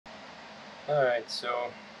Alright, so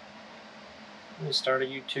I'm going to start a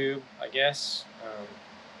YouTube, I guess.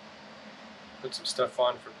 Put some stuff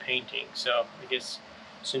on for painting. So I guess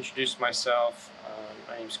just introduce myself.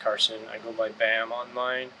 My name's Carson. I go by Bamm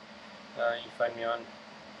online. You can find me on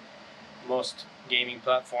most gaming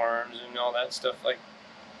platforms and all that stuff like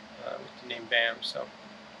with the name Bamm. So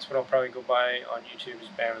that's what I'll probably go by on YouTube is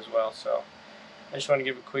Bamm as well. So I just want to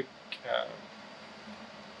give a quick, I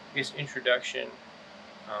guess, introduction.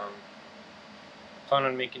 Um, Plan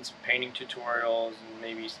on making some painting tutorials and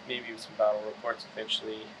maybe some battle reports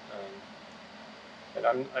eventually. But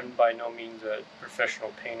I'm by no means a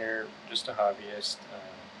professional painter, just a hobbyist.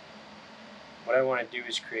 What I want to do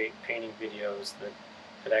is create painting videos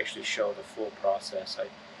that actually show the full process. I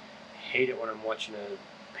hate it when I'm watching a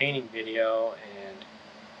painting video and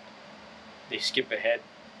they skip ahead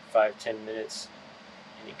 5-10 minutes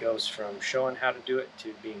and it goes from showing how to do it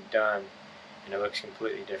to being done, and it looks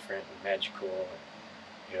completely different and magical. And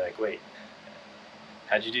you're like, wait,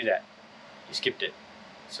 how'd you do that? You skipped it.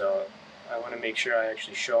 So I want to make sure I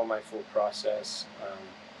actually show my full process,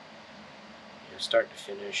 start to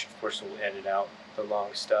finish. Of course, we'll edit out the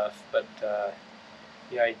long stuff, but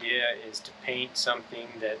the idea is to paint something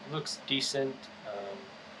that looks decent,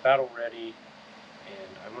 battle ready,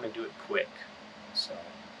 and I'm going to do it quick. So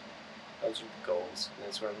those are the goals, and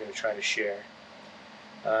that's what I'm going to try to share.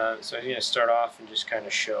 So I'm going to start off and just kind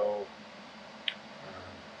of show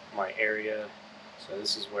my area. So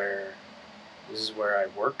this is where I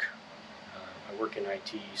work. I work in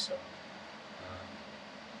IT, so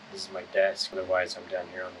this is my desk. Otherwise, I'm down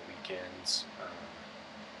here on the weekends.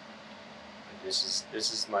 This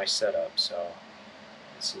is my setup. So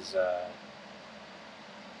this is where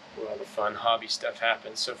all the fun hobby stuff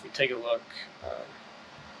happens. So if we take a look,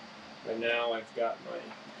 right now I've got my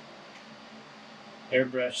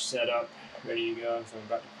airbrush set up, ready to go. So I'm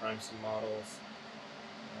about to prime some models.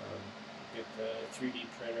 Get the 3D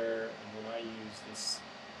printer, and then I use this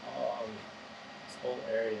whole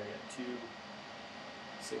area. I got two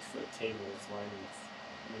 6-foot tables lined with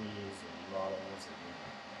minis and models,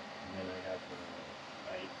 and then I have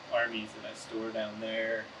my armies that I store down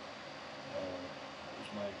there.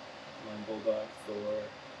 There's my bulldog Thor.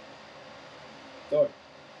 Thor,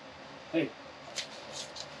 hey,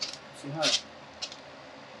 say hi.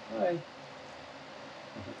 Hi.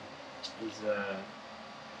 He's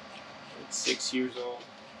 6 years old.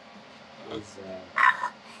 He's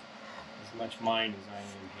as much mine as I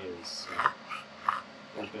am his. So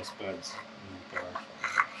we're best buds.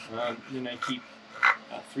 Then I keep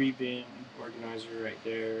a 3-bin organizer right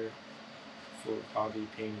there, full of hobby,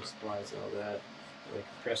 painting supplies, all that. A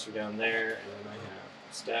compressor down there, and then I have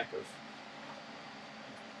a stack of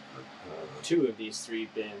 2 of these 3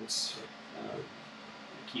 bins. I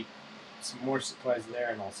keep some more supplies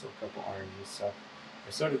there, and also a couple armies. So I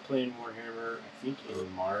started playing Warhammer, I think,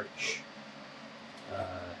 in March.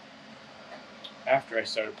 After I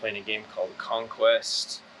started playing a game called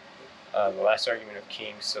Conquest, the Last Argument of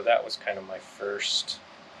Kings. So that was kind of my first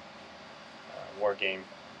war game.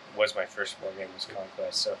 Was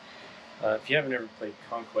Conquest. So if you haven't ever played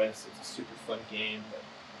Conquest, it's a super fun game. But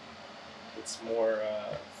it's more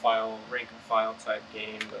rank and file type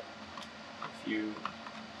game. But if you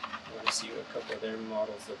want to see what a couple of their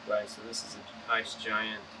models look like, so this is an ice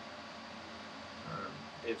giant.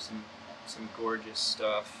 They have some gorgeous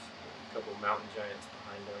stuff. A couple of mountain giants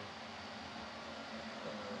behind them.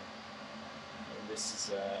 And this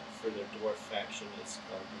is for their dwarf faction. It's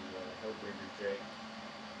called the Hellbringer Drake.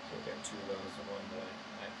 So I've got 2 of those. The one that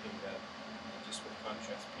I painted up just with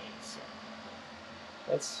contrast paint. So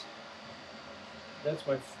that's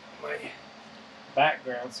my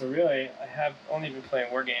background. So really, I have only been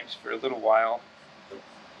playing war games for a little while.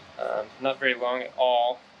 Not very long at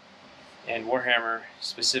all. And Warhammer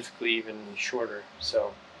specifically even shorter.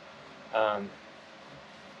 So,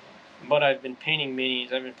 but I've been painting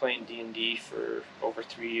minis. I've been playing D&D for over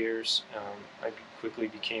 3 years. I quickly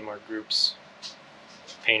became our group's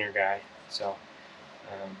painter guy. So,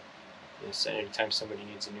 anytime somebody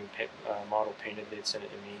needs a new model painted, they'd send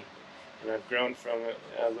it to me. And I've grown from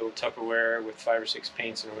a little Tupperware with 5 or 6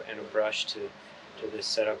 paints and a brush to this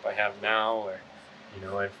setup I have now, where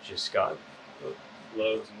I've just got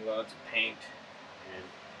loads and loads of paint, and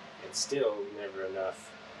it's still never enough.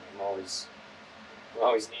 I'm always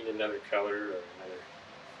need another color or another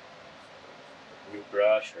new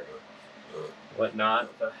brush or whatnot.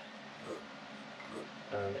 But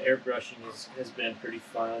airbrushing has been pretty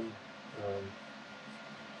fun.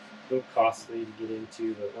 A little costly to get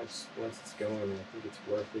into, but once it's going, I think it's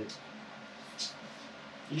worth it.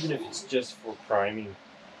 Even if it's just for priming.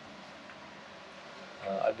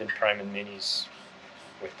 I've been priming minis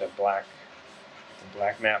with the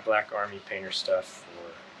matte black army painter stuff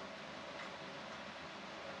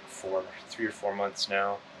for 3 or 4 months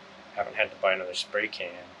now. Haven't had to buy another spray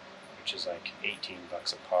can, which is like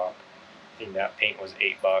 $18 a pop. I think that paint was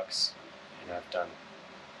 $8, and I've done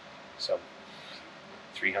some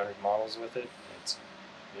 300 models with it. It's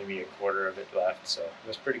maybe a quarter of it left, so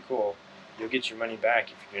that's pretty cool. You'll get your money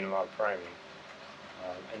back if you're doing a lot of priming.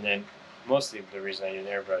 And then mostly the reason I did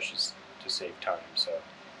an airbrush is to save time, so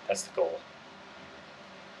that's the goal.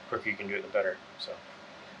 The quicker you can do it, the better. So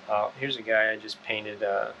here's a guy I just painted.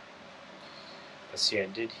 Let's see, I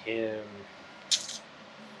did him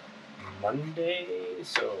Monday,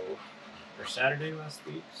 or Saturday last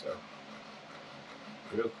week. So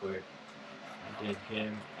real quick, I did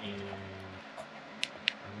him in,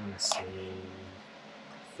 I want to say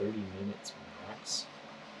 30 minutes max.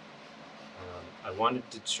 I wanted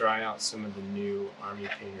to try out some of the new Army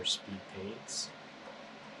Painter speed paints.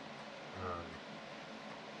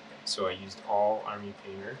 So I used all Army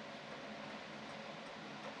Painter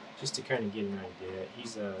just to kind of get an idea.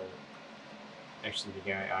 He's actually the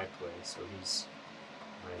guy I play, so he's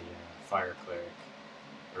my fire cleric,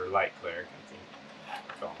 or light cleric, I think.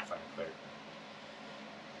 I call him fire cleric.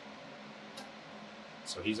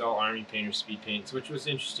 So he's all Army Painter speed paints, which was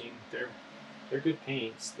interesting. They're good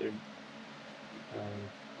paints. They're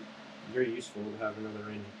very useful to have another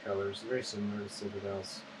range of colors. Very similar to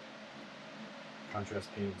Citadel's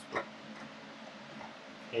contrast paints, but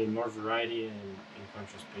hey, more variety in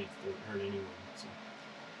contrast paints doesn't hurt anyone. So,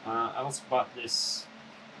 I also bought this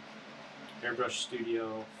airbrush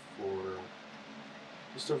studio for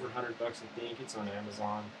just over $100, I think. It's on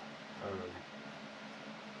Amazon,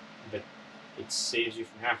 but it saves you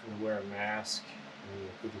from having to wear a mask.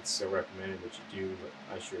 I think it's still recommended that you do, but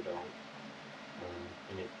I sure don't.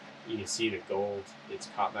 And you can see the gold, it's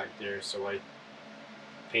caught back there, so I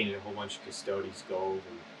painted a whole bunch of Custodes gold,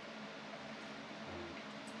 and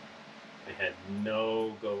I had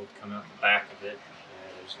no gold come out the back of it.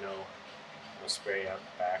 There's no spray out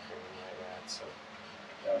the back or anything like that, so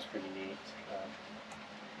that was pretty neat.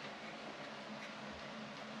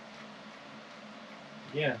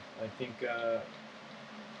 Yeah, I think I'll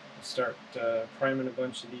start priming a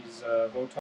bunch of these Votox